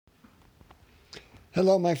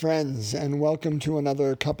Hello, my friends, and welcome to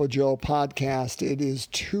another Cup of Joe podcast. It is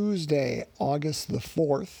Tuesday, August the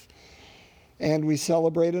 4th, and we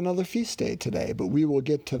celebrate another feast day today, but we will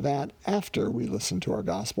get to that after we listen to our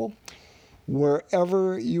gospel.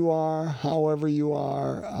 Wherever you are, however you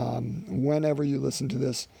are, whenever you listen to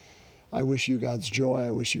this, I wish you God's joy,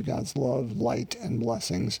 I wish you God's love, light, and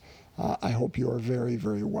blessings. I hope you are very,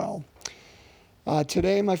 very well.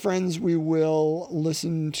 Today, my friends, we will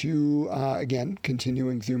listen to, again,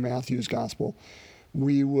 continuing through Matthew's Gospel.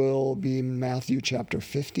 We will be in Matthew chapter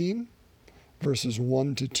 15, verses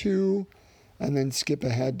 1 to 2, and then skip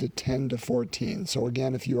ahead to 10 to 14. So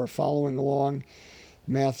again, if you are following along,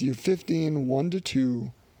 Matthew 15, 1 to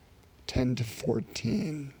 2, 10 to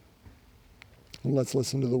 14. Let's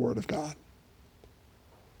listen to the Word of God.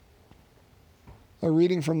 A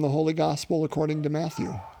reading from the Holy Gospel according to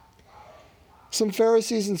Matthew. Some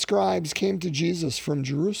Pharisees and scribes came to Jesus from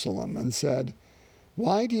Jerusalem and said,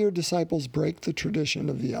 "Why do your disciples break the tradition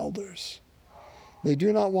of the elders? They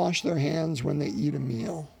do not wash their hands when they eat a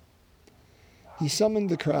meal." He summoned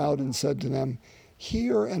the crowd and said to them,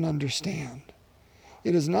 "Hear and understand.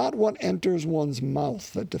 It is not what enters one's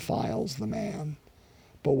mouth that defiles the man,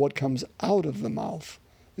 but what comes out of the mouth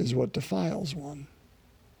is what defiles one."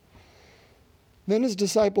 Then his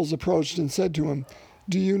disciples approached and said to him,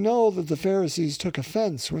 "Do you know that the Pharisees took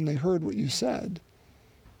offense when they heard what you said?"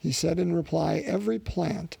 He said in reply, "Every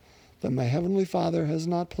plant that my heavenly Father has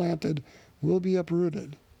not planted will be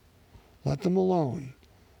uprooted. Let them alone.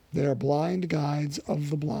 They are blind guides of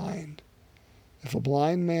the blind. If a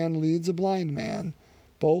blind man leads a blind man,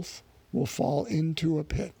 both will fall into a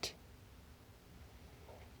pit."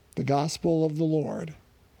 The Gospel of the Lord.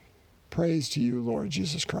 Praise to you, Lord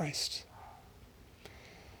Jesus Christ.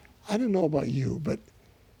 I don't know about you, but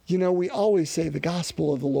we always say the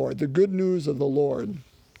gospel of the Lord, the good news of the Lord.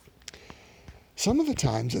 Some of the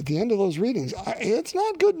times at the end of those readings, it's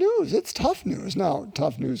not good news, it's tough news. Now,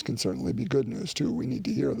 tough news can certainly be good news too. We need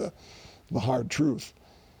to hear the hard truth.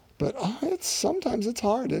 But sometimes it's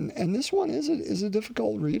hard, and this one is a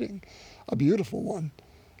difficult reading, a beautiful one,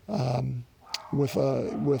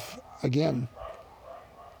 with again,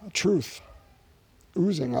 truth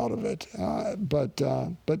oozing out of it,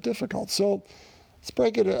 but difficult. So let's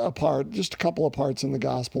break it apart. Just a couple of parts in the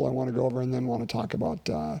gospel I want to go over, and then want to talk about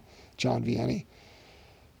John Vianney.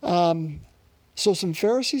 So some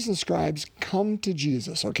Pharisees and scribes come to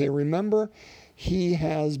Jesus. Okay, remember, he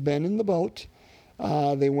has been in the boat.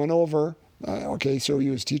 They went over. So he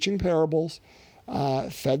was teaching parables,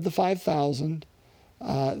 fed the 5,000,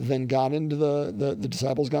 then got into the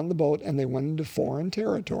disciples got in the boat, and they went into foreign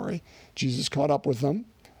territory. Jesus caught up with them,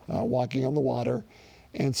 walking on the water.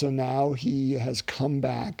 And so now he has come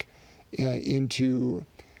back into,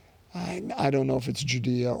 I don't know if it's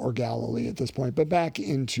Judea or Galilee at this point, but back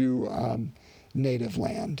into native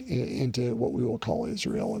land, into what we will call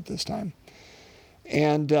Israel at this time.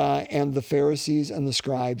 And the Pharisees and the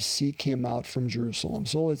scribes seek him out from Jerusalem.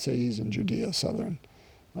 So let's say he's in Judea,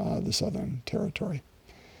 the southern territory.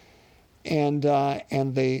 And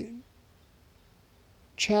they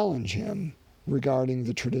challenge him regarding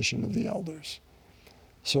the tradition of the elders.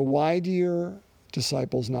 So why do your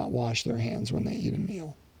disciples not wash their hands when they eat a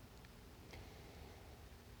meal?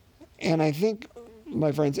 And I think,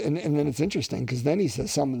 my friends, and then it's interesting, because then he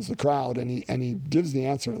summons the crowd, and he gives the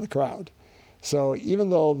answer to the crowd. So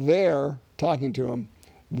even though they're talking to him,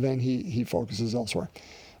 then he focuses elsewhere.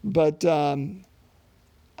 But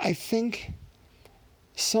I think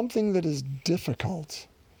something that is difficult,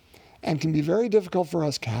 and can be very difficult for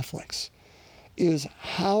us Catholics, is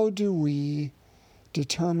how do we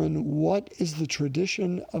determine what is the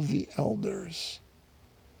tradition of the elders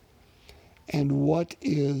and what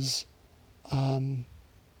is, let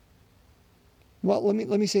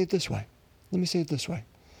me say it this way.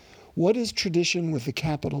 What is tradition with the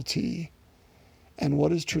capital T, and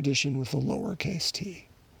what is tradition with the lowercase t?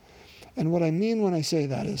 And what I mean when I say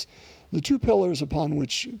that is the two pillars upon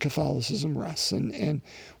which Catholicism rests, and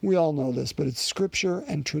we all know this, but it's Scripture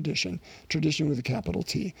and tradition with a capital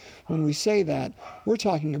T. When we say that, we're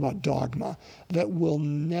talking about dogma that will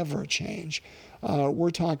never change.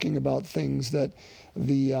 We're talking about things that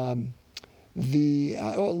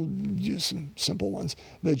just some simple ones,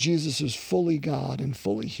 that Jesus is fully God and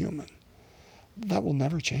fully human. That will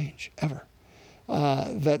never change, ever.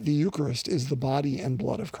 That the Eucharist is the body and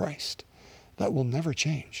blood of Christ. That will never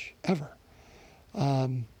change, ever.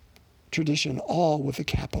 Tradition, all with a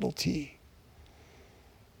capital T.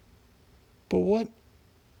 But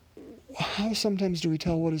how sometimes do we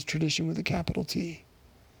tell what is tradition with a capital T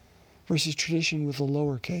versus tradition with a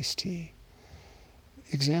lowercase t?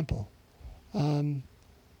 Example, not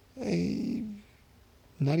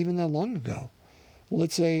even that long ago.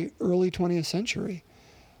 Let's say early 20th century,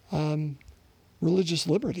 religious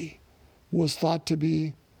liberty was thought to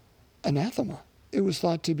be anathema. It was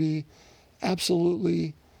thought to be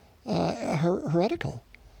absolutely heretical,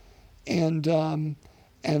 and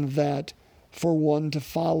that for one to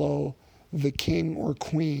follow the king or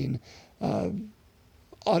queen,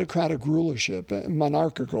 autocratic rulership,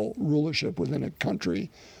 monarchical rulership within a country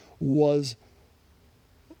was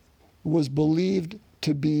believed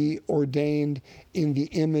to be ordained in the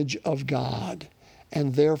image of God.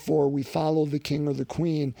 And therefore we follow the king or the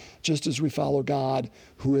queen just as we follow God,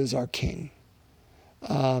 who is our king.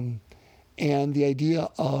 And the idea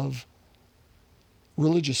of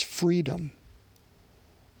religious freedom,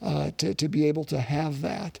 to be able to have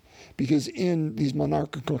that. Because in these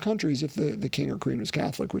monarchical countries, if the king or queen was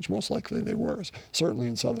Catholic, which most likely they were, certainly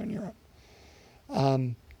in Southern Europe,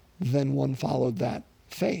 then one followed that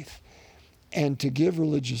faith. And to give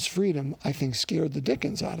religious freedom, I think, scared the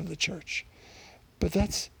dickens out of the church. But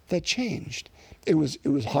that changed. It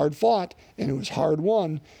was hard fought and it was hard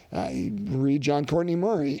won. Read John Courtney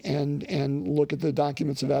Murray and look at the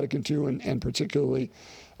documents of Vatican II and particularly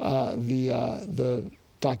the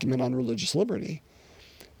document on religious liberty.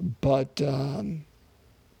 But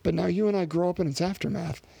now you and I grow up in its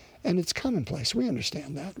aftermath, and it's commonplace. We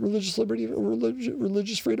understand that religious liberty,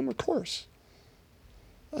 religious freedom, of course.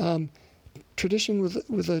 Tradition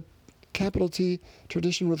with a capital T,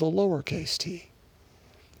 tradition with a lowercase t.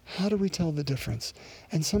 How do we tell the difference?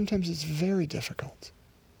 And sometimes it's very difficult.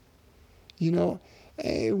 You know,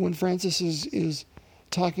 when Francis is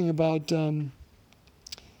talking about, in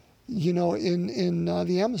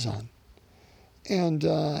the Amazon,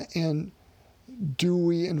 and do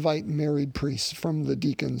we invite married priests from the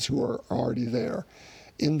deacons who are already there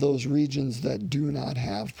in those regions that do not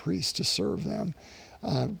have priests to serve them?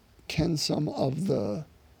 Can some of the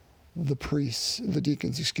priests, the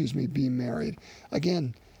deacons, be married?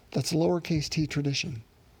 Again, that's lowercase t tradition.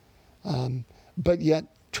 But yet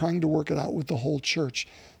trying to work it out with the whole church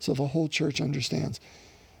so the whole church understands.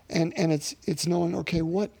 And it's knowing, okay,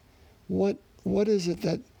 what is it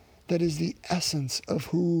that is the essence of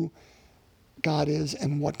who God is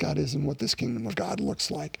and what this kingdom of God looks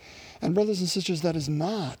like. And brothers and sisters, that is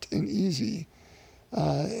not an easy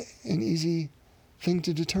thing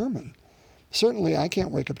to determine. Certainly, I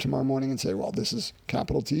can't wake up tomorrow morning and say, well, this is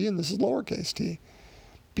capital T and this is lowercase t.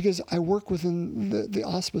 Because I work within the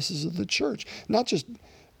auspices of the church, not just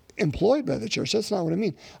employed by the church. That's not what I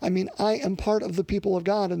mean. I mean, I am part of the people of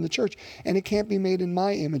God in the church, and it can't be made in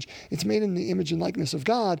my image. It's made in the image and likeness of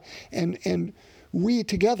God, and we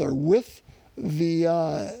together with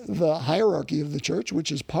the hierarchy of the church, which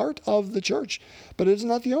is part of the church, but it is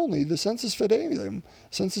not the only. The sensus fidelium,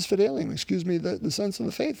 the sense of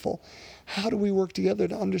the faithful. How do we work together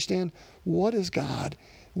to understand what is God?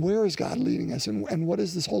 Where is God leading us? And what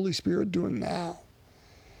is this Holy Spirit doing now?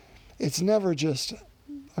 It's never just,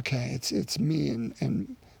 okay, it's me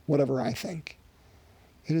and whatever I think.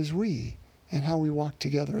 It is we and how we walk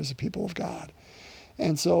together as a people of God.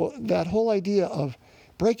 And so that whole idea of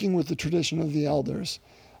breaking with the tradition of the elders,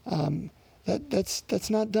 that's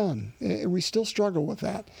not done. We still struggle with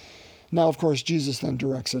that. Now, of course, Jesus then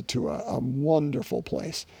directs it to a wonderful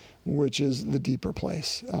place, which is the deeper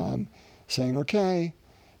place, saying, okay,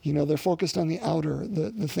 they're focused on the outer,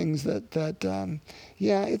 the things that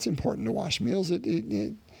it's important to wash meals,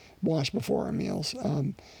 wash before our meals.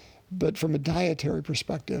 But from a dietary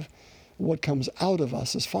perspective, what comes out of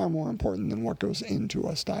us is far more important than what goes into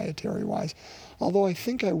us dietary-wise. Although I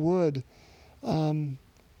think I would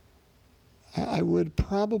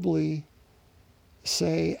probably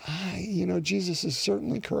say, Jesus is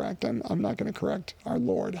certainly correct. I'm not going to correct our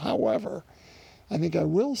Lord. However, I think I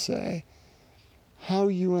will say how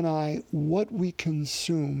you and I, what we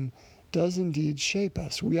consume, does indeed shape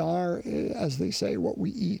us. We are, as they say, what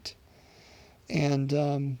we eat.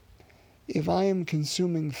 And if I am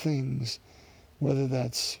consuming things, whether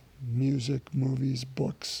that's music, movies,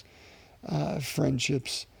 books,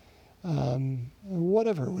 friendships,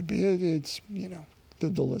 whatever it would be, it's,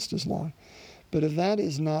 the list is long. But if that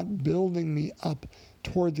is not building me up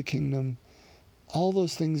toward the kingdom, all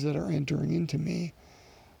those things that are entering into me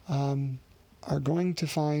are going to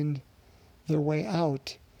find their way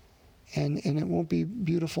out, and it won't be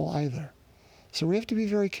beautiful either. So we have to be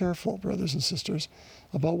very careful, brothers and sisters,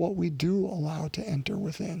 about what we do allow to enter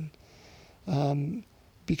within,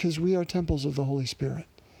 because we are temples of the Holy Spirit,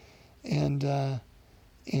 and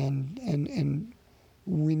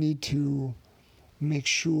we need to make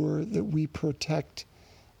sure that we protect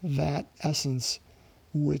that essence,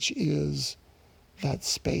 which is that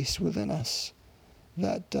space within us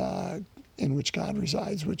that in which God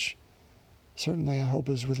resides, which certainly I hope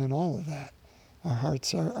is within all of that. Our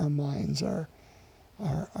hearts, our minds, our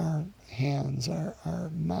hands,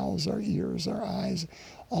 our mouths, our ears, our eyes,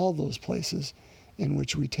 all those places in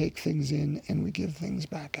which we take things in and we give things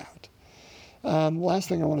back out. Last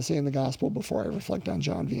thing I want to say in the gospel before I reflect on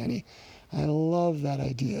John Vianney, I love that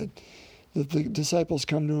idea that the disciples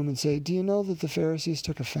come to him and say, do you know that the Pharisees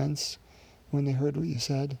took offense when they heard what you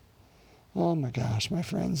said? Oh my gosh, my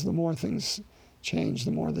friends, the more things change,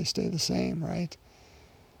 the more they stay the same, right?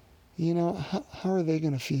 You know, how are they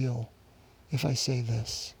going to feel if I say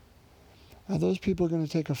this? Are those people going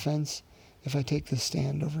to take offense if I take this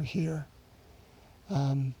stand over here?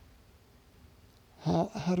 How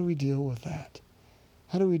do we deal with that?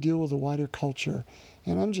 How do we deal with the wider culture?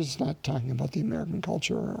 And I'm just not talking about the American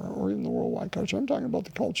culture or even the worldwide culture. I'm talking about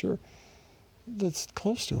the culture that's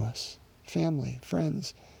close to us. Family,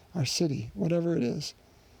 friends, our city, whatever it is.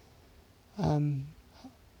 Do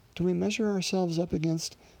we measure ourselves up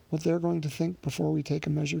against what they're going to think before we take a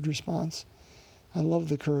measured response? I love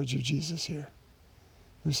the courage of Jesus here,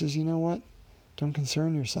 who says, you know what? Don't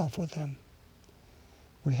concern yourself with them.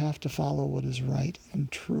 We have to follow what is right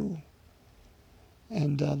and true.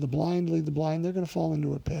 And the blind lead the blind. They're going to fall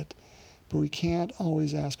into a pit. But we can't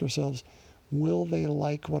always ask ourselves, will they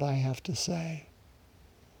like what I have to say?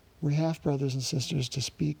 We have, brothers and sisters, to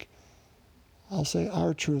speak, I'll say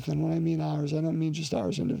our truth. And when I mean ours, I don't mean just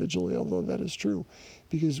ours individually, although that is true,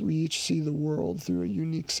 because we each see the world through a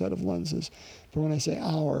unique set of lenses. But when I say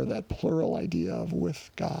our, that plural idea of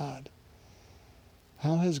with God,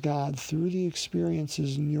 how has God, through the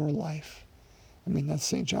experiences in your life, I mean, that's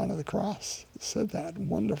St. John of the Cross said that.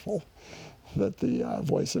 Wonderful. That the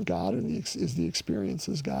voice of God is the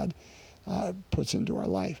experiences God puts into our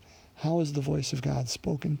life. How has the voice of God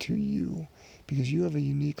spoken to you? Because you have a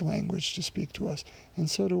unique language to speak to us. And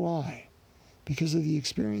so do I, because of the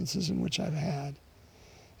experiences in which I've had.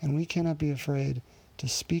 And we cannot be afraid to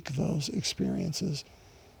speak those experiences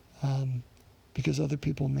because other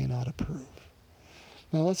people may not approve.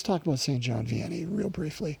 Now let's talk about St. John Vianney real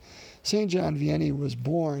briefly. St. John Vianney was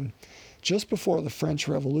born just before the French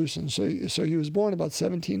Revolution. So he was born about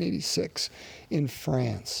 1786 in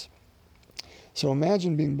France. So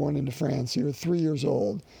imagine being born into France. You're 3 years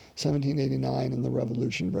old, 1789, and the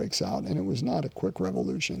revolution breaks out. And it was not a quick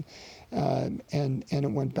revolution. And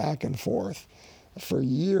it went back and forth for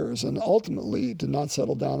years, and ultimately did not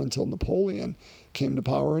settle down until Napoleon came to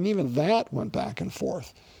power. And even that went back and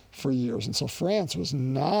forth for years. And so France was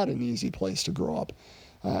not an easy place to grow up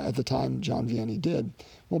at the time John Vianney did.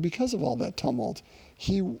 Well, because of all that tumult,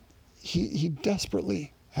 he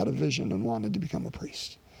desperately had a vision and wanted to become a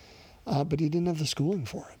priest. But he didn't have the schooling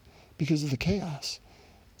for it because of the chaos.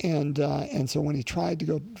 And so when he tried to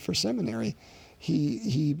go for seminary,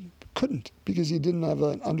 he couldn't because he didn't have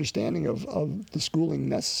an understanding of the schooling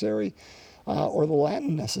necessary or the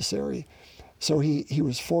Latin necessary. So he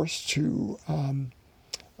was forced to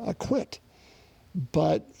quit.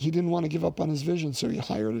 But he didn't want to give up on his vision, so he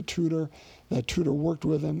hired a tutor. That tutor worked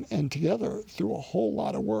with him, and together, through a whole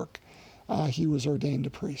lot of work, he was ordained a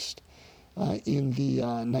priest in the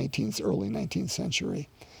early 19th century.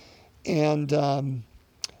 And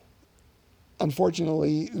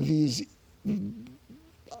unfortunately, these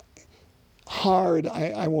hard,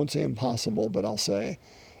 I won't say impossible, but I'll say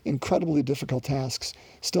incredibly difficult tasks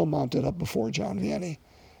still mounted up before John Vianney.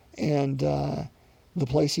 And the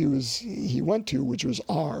place he went to, which was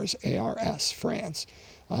Ars, A-R-S, France.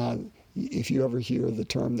 If you ever hear the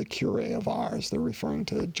term the cure of Ars, they're referring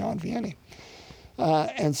to John Vianney.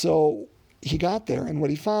 And so he got there, and what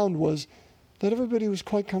he found was that everybody was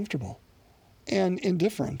quite comfortable and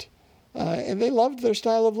indifferent, and they loved their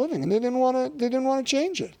style of living, and they didn't want to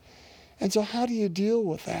change it. And so, how do you deal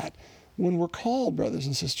with that when we're called, brothers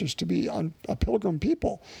and sisters, to be a pilgrim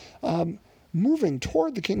people, moving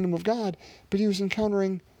toward the kingdom of God? But he was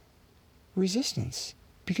encountering resistance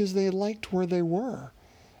because they liked where they were,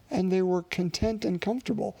 and they were content and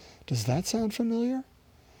comfortable. Does that sound familiar?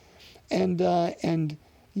 And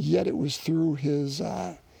yet it was through his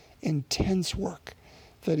intense work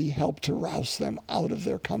that he helped to rouse them out of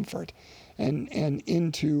their comfort and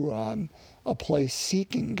into a place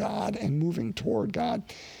seeking God and moving toward God.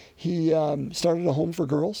 He started a home for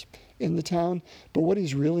girls in the town, but what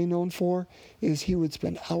he's really known for is he would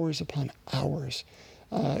spend hours upon hours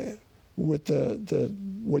with the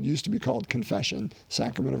what used to be called confession,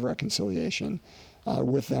 sacrament of reconciliation,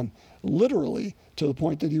 with them, literally to the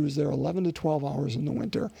point that he was there 11 to 12 hours in the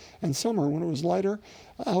winter. And summer, when it was lighter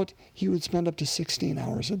out, he would spend up to 16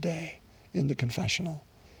 hours a day in the confessional.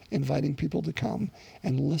 inviting people to come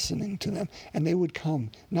and listening to them. And they would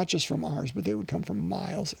come, not just from ours, but they would come from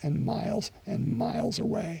miles and miles and miles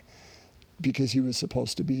away, because he was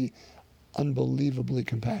supposed to be unbelievably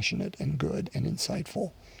compassionate and good and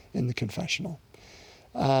insightful in the confessional.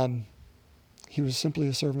 He was simply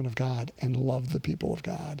a servant of God and loved the people of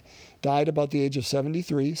God. Died about the age of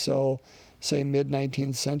 73, so say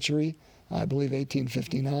mid-19th century, I believe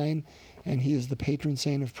 1859, and he is the patron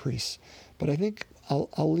saint of priests. But I think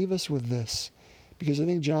I'll leave us with this, because I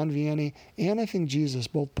think John Vianney and I think Jesus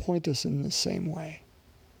both point us in the same way.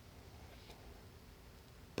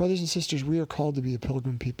 Brothers and sisters, we are called to be a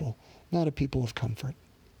pilgrim people, not a people of comfort.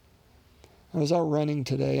 I was out running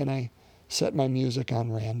today, and I set my music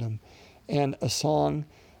on random, and a song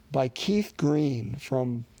by Keith Green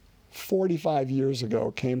from 45 years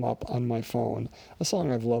ago came up on my phone, a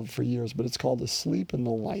song I've loved for years, but it's called Asleep in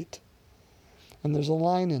the Light. And there's a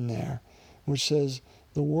line in there which says,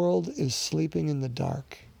 the world is sleeping in the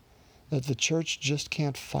dark, that the church just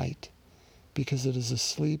can't fight because it is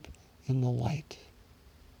asleep in the light.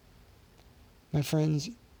 My friends,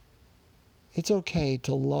 it's okay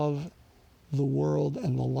to love the world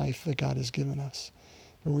and the life that God has given us,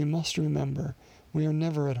 but we must remember we are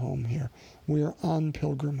never at home here. We are on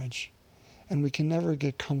pilgrimage, and we can never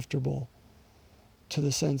get comfortable to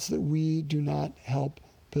the sense that we do not help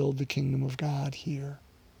build the kingdom of God here.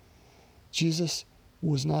 Jesus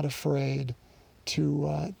was not afraid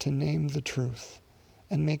to name the truth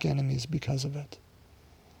and make enemies because of it.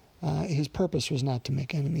 His purpose was not to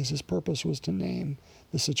make enemies. His purpose was to name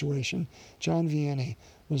the situation. John Vianney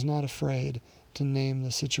was not afraid to name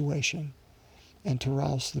the situation and to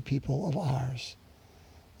rouse the people of ours.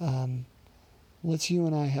 Let's you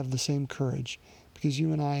and I have the same courage, because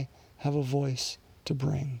you and I have a voice to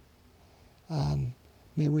bring.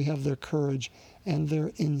 May we have their courage and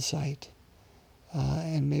their insight,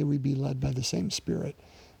 and may we be led by the same Spirit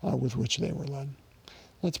with which they were led.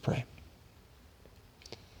 Let's pray.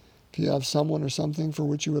 If you have someone or something for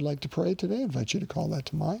which you would like to pray today, I invite you to call that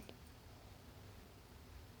to mind.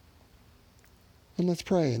 And let's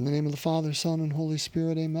pray. In the name of the Father, Son, and Holy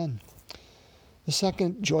Spirit, amen. The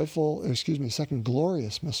second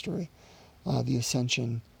glorious mystery, the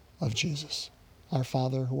ascension of Jesus. Our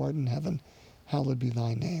Father, who art in heaven, hallowed be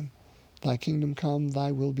thy name. Thy kingdom come,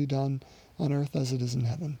 thy will be done, on earth as it is in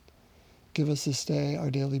heaven. Give us this day our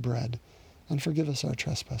daily bread, and forgive us our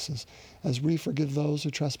trespasses, as we forgive those who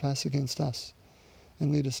trespass against us.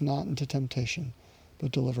 And lead us not into temptation,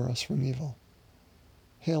 but deliver us from evil.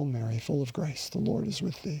 Hail Mary, full of grace, the Lord is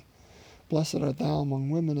with thee. Blessed art thou among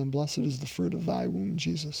women, and blessed is the fruit of thy womb,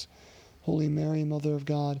 Jesus. Holy Mary, Mother of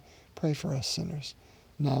God, pray for us sinners,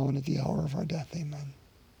 now and at the hour of our death. Amen.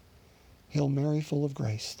 Hail Mary, full of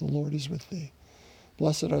grace, the Lord is with thee.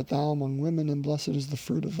 Blessed art thou among women, and blessed is the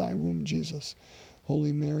fruit of thy womb, Jesus.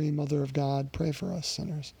 Holy Mary, Mother of God, pray for us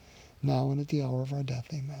sinners, now and at the hour of our death.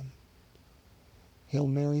 Amen. Hail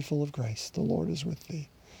Mary, full of grace, the Lord is with thee.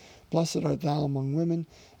 Blessed art thou among women,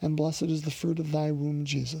 and blessed is the fruit of thy womb,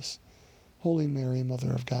 Jesus. Holy Mary,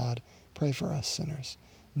 Mother of God, pray for us sinners,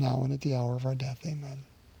 now and at the hour of our death. Amen.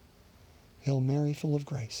 Hail Mary, full of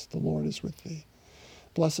grace, the Lord is with thee.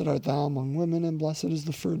 Blessed art thou among women, and blessed is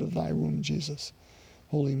the fruit of thy womb, Jesus.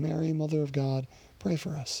 Holy Mary, Mother of God, pray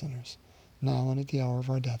for us sinners, now and at the hour of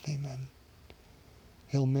our death. Amen.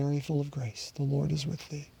 Hail Mary, full of grace, the Lord is with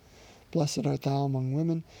thee. Blessed art thou among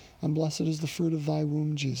women, and blessed is the fruit of thy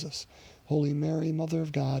womb, Jesus. Holy Mary, Mother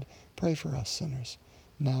of God, pray for us sinners,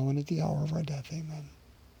 now and at the hour of our death. Amen.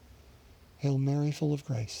 Hail Mary, full of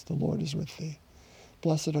grace, the Lord is with thee.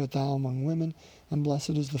 Blessed art thou among women, and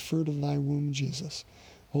blessed is the fruit of thy womb, Jesus.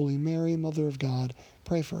 Holy Mary, Mother of God,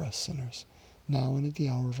 pray for us sinners, now and at the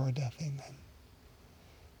hour of our death. Amen.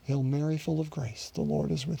 Hail Mary, full of grace, the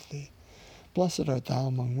Lord is with thee. Blessed art thou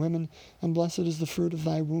among women, and blessed is the fruit of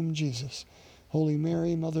thy womb, Jesus. Holy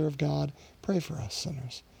Mary, Mother of God, pray for us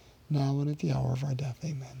sinners, now and at the hour of our death.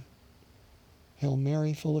 Amen. Hail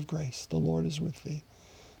Mary, full of grace, the Lord is with thee.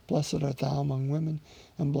 Blessed art thou among women,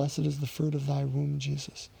 and blessed is the fruit of thy womb,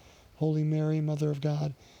 Jesus. Holy Mary, Mother of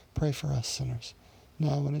God, pray for us sinners,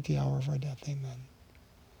 now and at the hour of our death. Amen.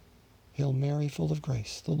 Hail Mary, full of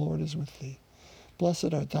grace, the Lord is with thee.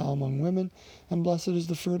 Blessed art thou among women, and blessed is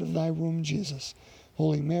the fruit of thy womb, Jesus.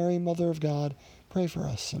 Holy Mary, Mother of God, pray for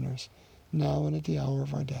us sinners, now and at the hour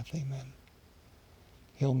of our death. Amen.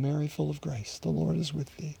 Hail Mary, full of grace, the Lord is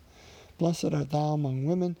with thee. Blessed art thou among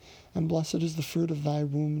women, and blessed is the fruit of thy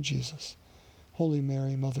womb, Jesus. Holy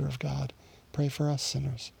Mary, Mother of God, pray for us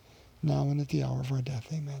sinners, now and at the hour of our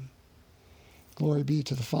death. Amen. Glory be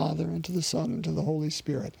to the Father, and to the Son, and to the Holy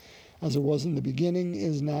Spirit, as it was in the beginning,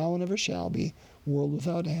 is now, and ever shall be, world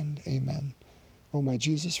without end. Amen. O my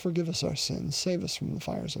Jesus, forgive us our sins, save us from the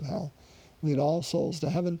fires of hell. Lead all souls to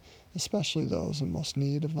heaven, especially those in most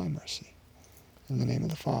need of thy mercy. In the name of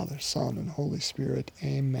the Father, Son, and Holy Spirit,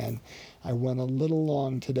 amen. I went a little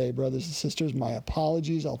long today, brothers and sisters. My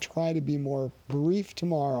apologies. I'll try to be more brief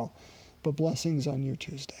tomorrow, but blessings on your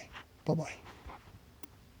Tuesday. Bye-bye.